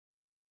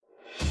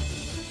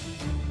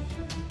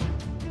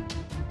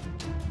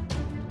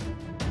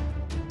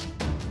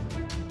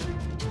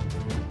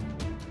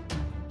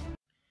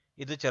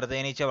ഇത്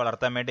ചെറുതേനീച്ച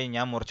വളർത്താൻ വേണ്ടി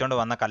ഞാൻ മുറിച്ചുകൊണ്ട്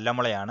വന്ന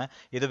കല്ലമുളയാണ്.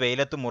 ഇത്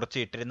വെയിലത്ത് മുറിച്ച്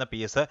ഇട്ടിരുന്ന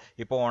പീസ്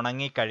ഇപ്പോൾ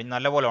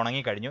നല്ലപോലെ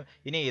ഉണങ്ങിക്കഴിഞ്ഞു.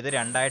 ഇനി ഇത്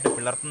രണ്ടായിട്ട്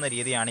പിളർത്തുന്ന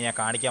രീതിയാണ് ഞാൻ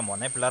കാണിക്കാൻ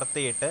പോകുന്നത്.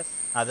 പിളർത്തിയിട്ട്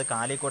അത്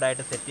കാലിൽ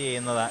കൂടായിട്ട് സെറ്റ്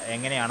ചെയ്യുന്നത്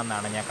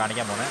എങ്ങനെയാണെന്നാണ് ഞാൻ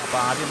കാണിക്കാൻ പോകുന്നത്. അപ്പോൾ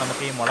ആദ്യം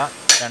നമുക്ക് ഈ മുള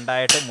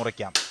രണ്ടായിട്ട്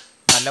മുറിക്കാം.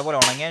 നല്ലപോലെ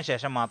ഉണങ്ങിയതിന്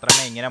ശേഷം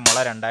മാത്രമേ ഇങ്ങനെ മുള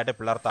രണ്ടായിട്ട്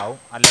പിളർത്താവൂ,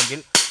 അല്ലെങ്കിൽ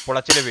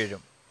പുളച്ചിൽ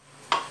വീഴും.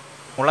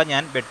 മുള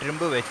ഞാൻ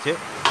വെട്ടുരുമ്പ് വെച്ച്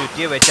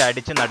ചുറ്റിയെ വെച്ച്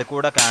അടിച്ച്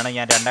നടുക്കൂടൊക്കെയാണ്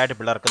ഞാൻ രണ്ടായിട്ട്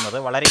പിളർക്കുന്നത്.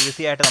 വളരെ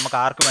ഈസി ആയിട്ട് നമുക്ക്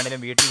ആർക്ക്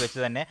വേണമെങ്കിലും വീട്ടിൽ വെച്ച്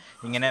തന്നെ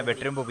ഇങ്ങനെ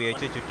വെട്ടുരുമ്പ്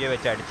ഉപയോഗിച്ച് ചുറ്റിയെ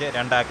വെച്ച് അടിച്ച്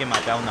രണ്ടാക്കി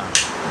മാറ്റാവുന്നതാണ്.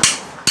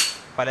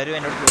 പലരും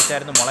എന്നോട്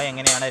ചോദിച്ചായിരുന്നു മുള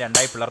എങ്ങനെയാണ്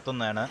രണ്ടായി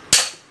പിളർത്തുന്നതെന്ന്.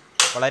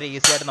 വളരെ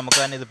ഈസി ആയിട്ട്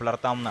നമുക്ക് തന്നെ ഇത്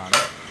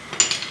പിളർത്താവുന്നതാണ്.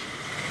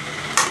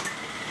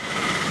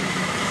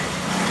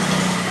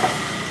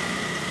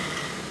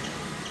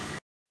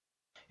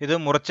 ഇത്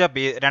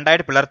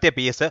രണ്ടായിട്ട് പിളർത്തിയ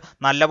പീസ്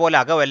നല്ലപോലെ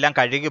അകമെല്ലാം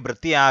കഴുകി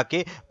വൃത്തിയാക്കി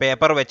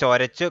പേപ്പർ വെച്ച്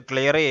ഉരച്ച്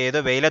ക്ലിയർ ചെയ്ത്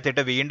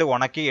വെയിലത്തിട്ട് വീണ്ടും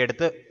ഉണക്കി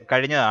എടുത്ത്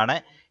കഴിഞ്ഞതാണ്.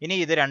 ഇനി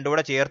ഇത് രണ്ടും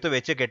കൂടെ ചേർത്ത്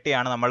വെച്ച്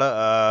കെട്ടിയാണ് നമ്മൾ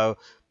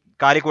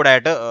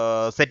കാലിക്കൂടായിട്ട്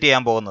സെറ്റ്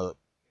ചെയ്യാൻ പോകുന്നത്.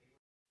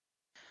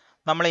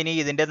 നമ്മളിനി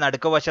ഇതിൻ്റെ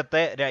നടുക്ക്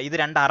വശത്തെ ഇത്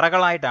രണ്ട്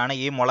അറകളായിട്ടാണ്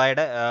ഈ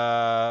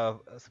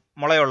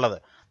മുളയുള്ളത്.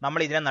 നമ്മൾ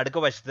ഇതിനെ നടുക്ക്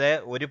വശത്തെ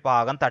ഒരു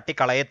ഭാഗം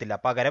തട്ടിക്കളയത്തില്ല.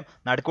 പകരം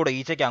നടുക്കൂടെ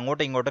ഈച്ചയ്ക്ക്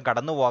അങ്ങോട്ടും ഇങ്ങോട്ടും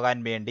കടന്നു പോകാൻ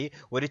വേണ്ടി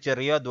ഒരു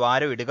ചെറിയ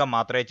ദ്വാരം ഇടുക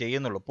മാത്രമേ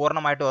ചെയ്യുന്നുള്ളൂ.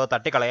 പൂർണ്ണമായിട്ടും അത്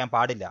തട്ടിക്കളയാൻ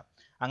പാടില്ല.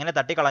 അങ്ങനെ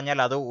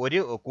തട്ടിക്കളഞ്ഞാൽ അത് ഒരു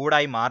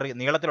കൂടായി മാറി,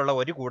 നീളത്തിലുള്ള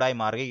ഒരു കൂടായി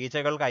മാറി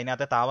ഈച്ചകൾക്ക്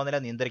അതിനകത്തെ താപനില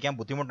നിയന്ത്രിക്കാൻ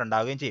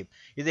ബുദ്ധിമുട്ടുണ്ടാവുകയും ചെയ്യും.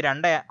 ഇത്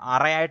രണ്ട്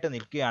അറയായിട്ട്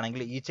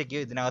നിൽക്കുകയാണെങ്കിൽ ഈച്ചയ്ക്ക്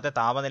ഇതിനകത്തെ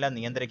താപനില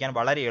നിയന്ത്രിക്കാൻ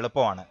വളരെ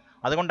എളുപ്പമാണ്.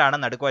 അതുകൊണ്ടാണ്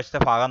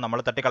നടുക്കുവശത്തെ ഭാഗം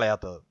നമ്മൾ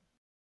തട്ടിക്കളയാത്തത്.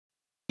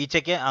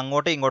 ഈച്ചയ്ക്ക്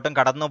അങ്ങോട്ടും ഇങ്ങോട്ടും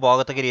കടന്നു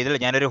പോകത്തക്ക രീതിയിൽ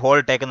ഞാനൊരു ഹോൾ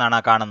ഇട്ടേക്കുന്നതാണ്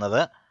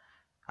കാണുന്നത്.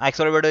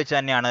 ആക്സോൾ ബോർഡ് വെച്ച്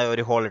തന്നെയാണ്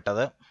ഒരു ഹോൾ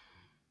ഇട്ടത്.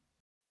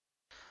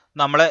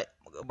 നമ്മൾ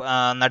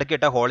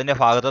നടുക്കിട്ട ഹോളിൻ്റെ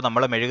ഭാഗത്ത്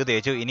നമ്മൾ മെഴുക്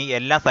തേച്ചു. ഇനി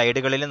എല്ലാ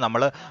സൈഡുകളിലും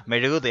നമ്മൾ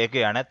മെഴുക്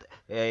തേക്കുകയാണ്.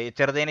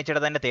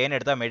 ചെറുതേനീച്ചയുടെ തന്നെ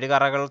തേനെടുത്ത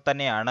മെഴുകറകൾ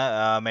തന്നെയാണ്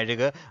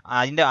മെഴുക്.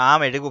 ആ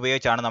മെഴുക്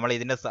ഉപയോഗിച്ചാണ് നമ്മൾ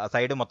ഇതിൻ്റെ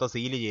സൈഡ് മൊത്തം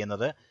സീൽ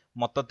ചെയ്യുന്നത്.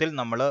 മൊത്തത്തിൽ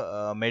നമ്മൾ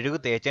മെഴുക്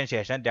തേച്ചതിന്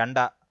ശേഷം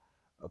രണ്ട്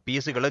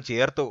പീസുകൾ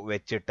ചേർത്ത്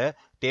വെച്ചിട്ട്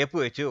ടേപ്പ്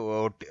വെച്ച്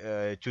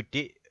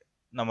ചുറ്റി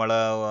നമ്മൾ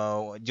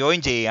ജോയിൻ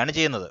ചെയ്യുകയാണ്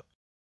ചെയ്യുന്നത്.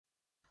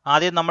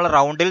 ആദ്യം നമ്മൾ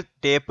റൗണ്ടിൽ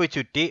ടേപ്പ്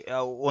ചുറ്റി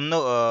ഒന്ന്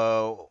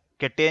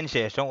കെട്ടിയതിന്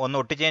ശേഷം ഒന്ന്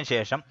ഒട്ടിച്ചതിന്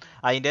ശേഷം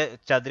അതിൻ്റെ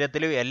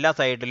ചതുരത്തിലും എല്ലാ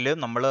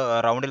സൈഡിലും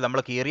റൗണ്ടിൽ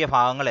നമ്മൾ കീറിയ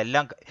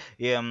ഭാഗങ്ങളെല്ലാം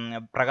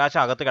പ്രകാശം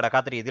അകത്ത്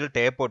കിടക്കാത്ത രീതിയിൽ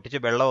ടേപ്പ്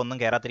ഒട്ടിച്ച്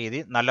വെള്ളമൊന്നും കയറാത്ത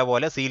രീതിയിൽ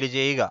നല്ലപോലെ സീൽ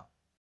ചെയ്യുക.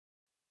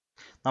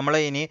 നമ്മൾ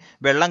ഇനി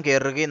വെള്ളം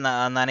കയറുകയും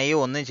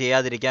നനയുകയോ ഒന്നും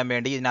ചെയ്യാതിരിക്കാൻ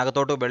വേണ്ടി,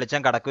 ഇതിനകത്തോട്ട്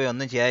വെളിച്ചം കടക്കുകയോ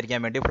ഒന്നും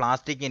ചെയ്യാതിരിക്കാൻ വേണ്ടി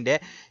പ്ലാസ്റ്റിക്കിൻ്റെ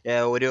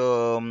ഒരു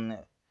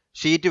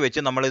ഷീറ്റ് വെച്ച്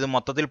നമ്മളിത്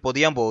മൊത്തത്തിൽ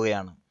പൊതിയാൻ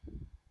പോവുകയാണ്.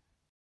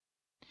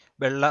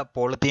 വെള്ള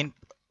പോളിത്തീൻ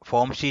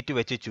ഫോം ഷീറ്റ്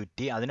വെച്ച്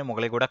ചുറ്റി അതിന്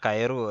മുകളിൽ കൂടെ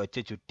കയറ്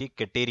വെച്ച് ചുറ്റി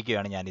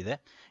കെട്ടിയിരിക്കുകയാണ് ഞാനിത്.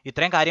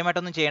 ഇത്രയും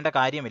കാര്യമായിട്ടൊന്നും ചെയ്യേണ്ട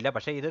കാര്യമില്ല.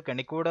 പക്ഷേ ഇത്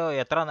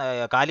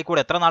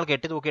കാലിക്കൂടെ എത്ര നാൾ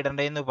കെട്ടി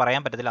തൂക്കിയിടേണ്ടതെന്ന്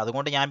പറയാൻ പറ്റത്തില്ല.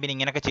 അതുകൊണ്ട് ഞാൻ പിന്നെ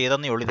ഇങ്ങനെയൊക്കെ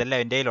ചെയ്തെന്നേ ഉള്ളൂ.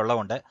 ഇതെല്ലാം എൻ്റെ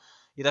കയ്യിലുള്ളതുകൊണ്ട്.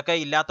 ഇതൊക്കെ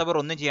ഇല്ലാത്തവർ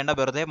ഒന്നും ചെയ്യേണ്ട,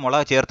 വെറുതെ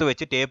മുള ചേർത്ത്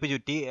വെച്ച് ടേപ്പ്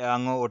ചുറ്റി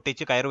അങ്ങ്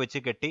ഒട്ടിച്ച് കയറ്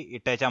വെച്ച് കെട്ടി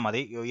ഇട്ടേച്ചാൽ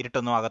മതി.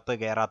 ഇരുട്ടൊന്നും അകത്ത്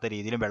കയറാത്ത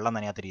രീതിയിലും വെള്ളം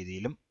നനയാത്ത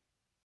രീതിയിലും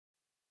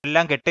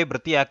എല്ലാം കെട്ടി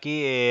വൃത്തിയാക്കി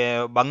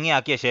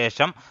ഭംഗിയാക്കിയ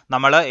ശേഷം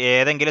നമ്മൾ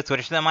ഏതെങ്കിലും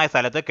സുരക്ഷിതമായ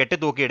സ്ഥലത്ത്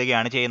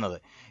കെട്ടിത്തൂക്കിയിടുകയാണ് ചെയ്യുന്നത്.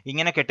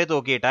 ഇങ്ങനെ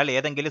കെട്ടിത്തൂക്കിയിട്ടാൽ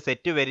ഏതെങ്കിലും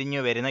സെറ്റ്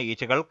വരുന്ന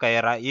ഈച്ചകൾ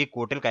ഈ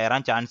കൂട്ടിൽ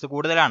കയറാൻ ചാൻസ്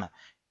കൂടുതലാണ്.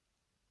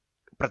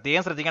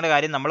 പ്രത്യേകം ശ്രദ്ധിക്കേണ്ട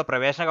കാര്യം, നമ്മൾ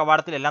പ്രവേശന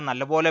കവാടത്തിലെല്ലാം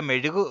നല്ലപോലെ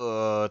മെഴുക്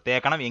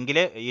തേക്കണം.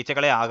 എങ്കിലേ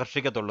ഈച്ചകളെ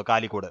ആകർഷിക്കത്തുള്ളൂ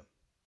കാലിക്കൂട്.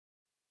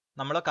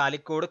 നമ്മൾ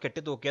കാലിക്കൂട്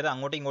കെട്ടിത്തൂക്കിയത്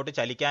അങ്ങോട്ടും ഇങ്ങോട്ടും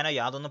ചലിക്കാനോ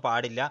യാതൊന്നും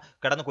പാടില്ല,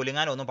 കിടന്ന്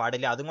കുലുങ്ങാനോ ഒന്നും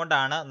പാടില്ല.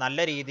 അതുകൊണ്ടാണ്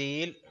നല്ല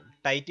രീതിയിൽ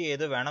ടൈറ്റ്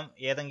ചെയ്ത് വേണം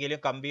ഏതെങ്കിലും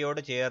കമ്പിയോട്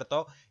ചേർത്തോ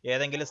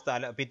ഏതെങ്കിലും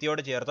ഭിത്തിയോട്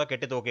ചേർത്തോ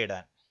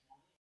കെട്ടിത്തൂക്കിയിടാൻ.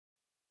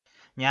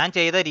 ഞാൻ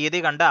ചെയ്ത രീതി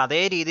കണ്ട് അതേ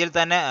രീതിയിൽ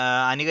തന്നെ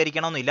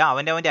അനുകരിക്കണമെന്നില്ല.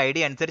 അവൻ്റെ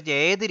ഐഡിയ അനുസരിച്ച്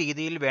ഏത്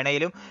രീതിയിൽ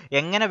വേണേലും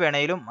എങ്ങനെ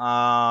വേണേലും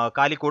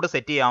കാലിക്കൂട്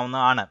സെറ്റ്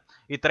ചെയ്യാവുന്നതാണ്.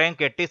 ഇത്രയും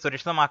കെട്ടി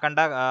സുരക്ഷിതമാക്കേണ്ട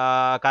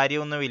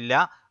കാര്യമൊന്നുമില്ല.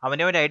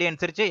 അവൻ്റെ ഐഡിയ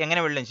അനുസരിച്ച് എങ്ങനെ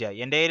വേണമെങ്കിലും ചെയ്യാം.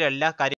 എൻ്റെ കയ്യിൽ എല്ലാ